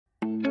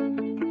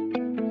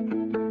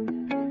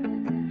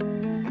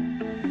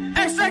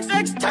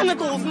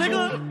XXXTENTACLES,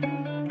 nigga.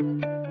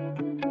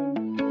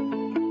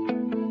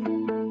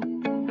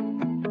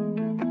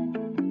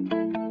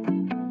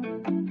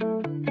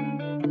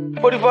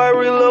 45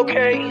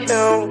 relocate,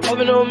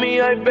 loving on me,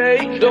 I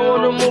bake. Don't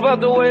wanna move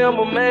out the way,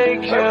 I'ma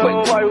make it.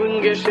 Quick party, we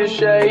can get shit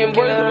shaking.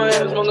 Boys in my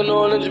head, smoking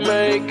on in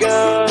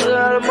Jamaica. A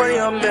lot of money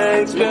I'm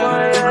making.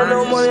 I had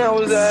no money, I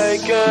was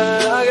aching.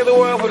 I got the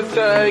world for the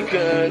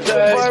taking.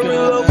 45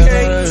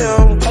 relocate,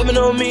 loving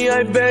on me,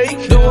 I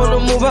bake. Don't wanna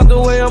move out the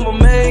way, I'ma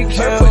make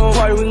it. Quick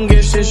party, we can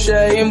get shit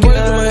shaking. Boys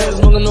in my head,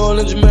 smoking on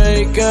in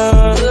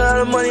Jamaica. A lot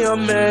of money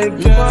I'm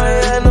making. I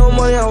had no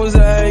money, I was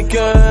aching.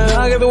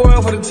 I got the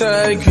world for the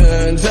taking.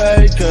 I'm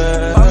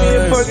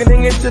here perking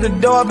and get to the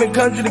door. I've been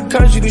country to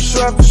country, the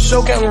show after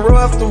show, counting row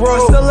after row. I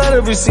still at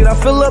every seat, I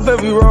fill up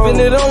every row. And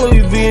it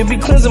only be, it be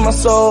cleansing my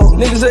soul.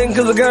 Niggas hating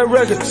cause I got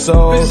records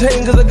sold. Bitches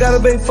hating cause I got a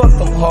big fuck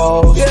them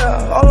hoes.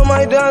 Yeah, all of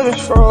my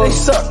diamonds froze. They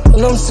suck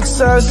and I'm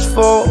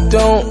successful.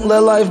 Don't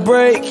let life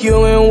break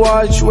you and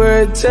watch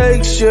where it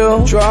takes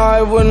you.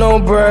 Drive with no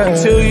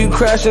brakes till you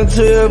crash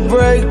into your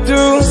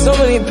breakthrough. So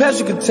many paths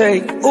you could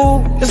take.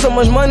 Ooh, there's so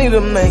much money to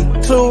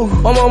make too.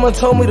 My mama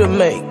told me to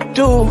make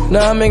do.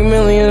 Now I make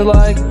millions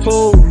like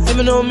food.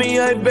 Living on me,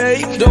 I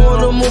bake. Don't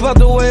wanna move out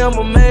the way,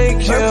 I'ma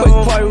make it.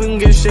 Quick party, we can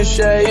get shit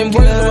shaking.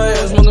 Boys in my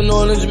head, smoking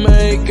on in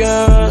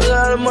Jamaica. A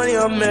lot of money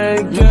I'm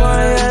making.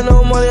 I had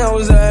no money, I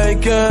was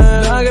aching.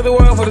 Now I got the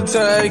world for the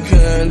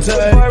taking.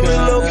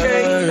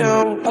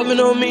 Living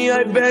on me,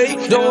 I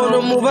bake. Don't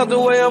wanna move out the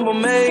way, I'ma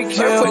make it.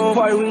 Quick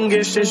party, we can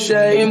get shit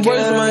shaking.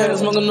 Boys in my head,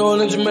 smoking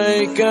on in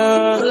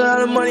Jamaica. A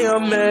lot of money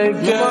I'm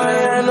making. I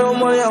had no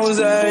money, I was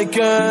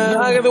aching.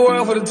 Now I got the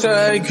world for the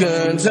taking.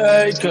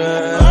 First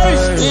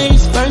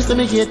things first, let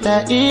me get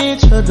that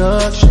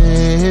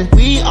introduction.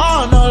 We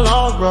on the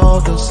long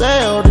road to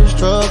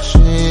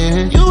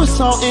self-destruction. You was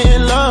so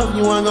in love,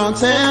 you weren't gonna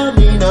tell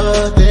me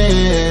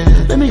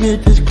nothing. Let me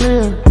get this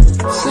clear.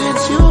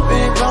 Since you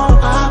been gone,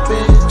 I've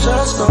been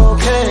just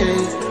okay.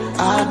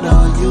 I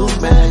know you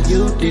mad,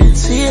 you didn't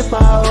see it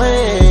my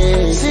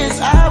way. Since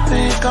I've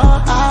been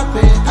gone, I've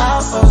been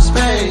out of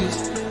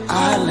space.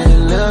 I let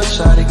little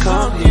shawty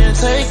come here and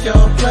take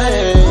your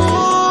place.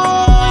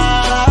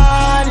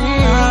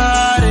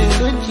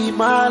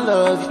 My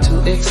love, you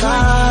too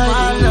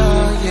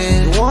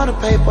excited. You want a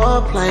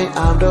paper plane,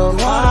 I'm the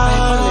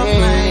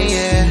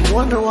one. You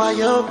wonder why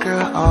your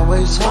girl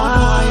always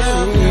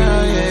smiling.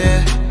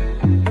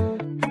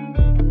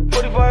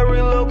 45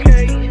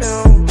 relocate,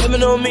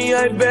 living on me,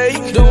 I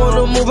bake. Don't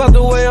wanna move out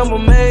the way, I'ma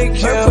make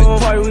it. Quick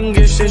party, we can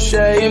get shit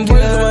shaking.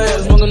 Boys in my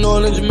head, smoking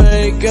on in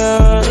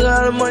Jamaica. A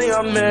lot of money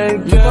I'm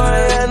making. I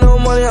had no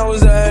money, I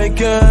was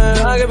aching.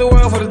 I got the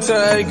world for the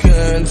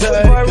taking.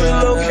 45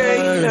 relocate.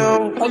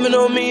 Living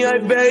on me, I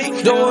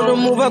bake. Don't wanna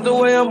move out the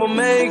way, I'ma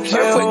make it.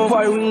 Quick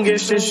party, we can get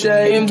shit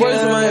shaking. Boys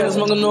in my head,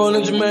 smoking on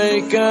in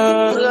Jamaica.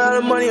 A lot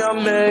of money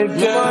I'm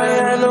making. I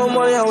had no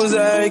money, I was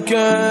aching.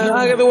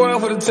 I got the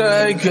world for the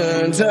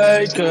taking.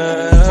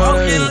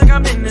 Walking like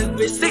I'm in this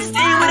bitch.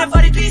 16 with a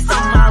 40 piece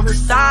on my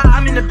wrist side.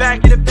 I'm in the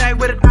back of the bag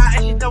with a dot,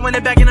 and she throwing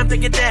it back, and I'm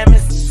thinking, damn,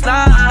 it's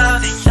slide.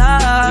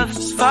 Love,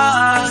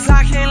 cause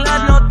I can't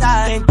let no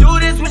die. Can't do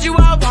this with you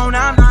all want.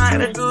 I'm not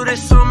gonna do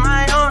this on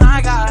my own.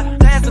 I got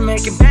plans to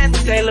make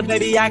advances. Taylor,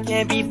 baby, I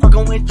can't be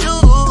fucking with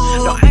you.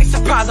 Don't act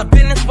surprised, I've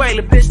been this way,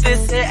 bitch,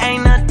 this shit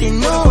ain't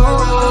nothing new.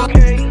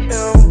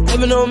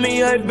 Living on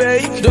me, I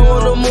bake. Don't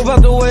wanna move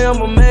out the way,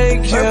 I'ma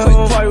make it.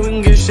 Quick party, we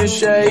can get shit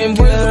shaking.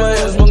 Boys in my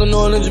head, smoking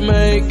on in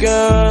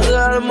Jamaica. A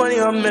lot of money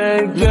I'm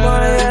making.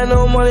 I had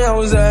no money, I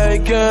was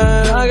aching.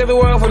 I got the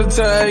world for the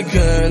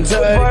taking.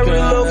 45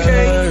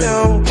 relocate,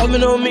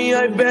 living on me,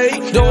 I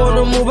bake. Don't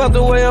wanna move out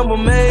the way, I'ma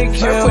make it.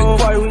 Quick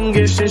party, we can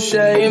get shit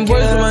shaking.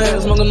 Boys in my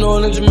head, smoking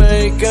on in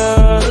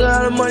Jamaica. A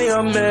lot of money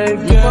I'm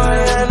making. I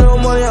had no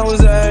money, I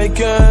was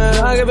aching.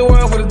 I got the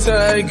world for the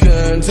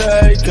taking.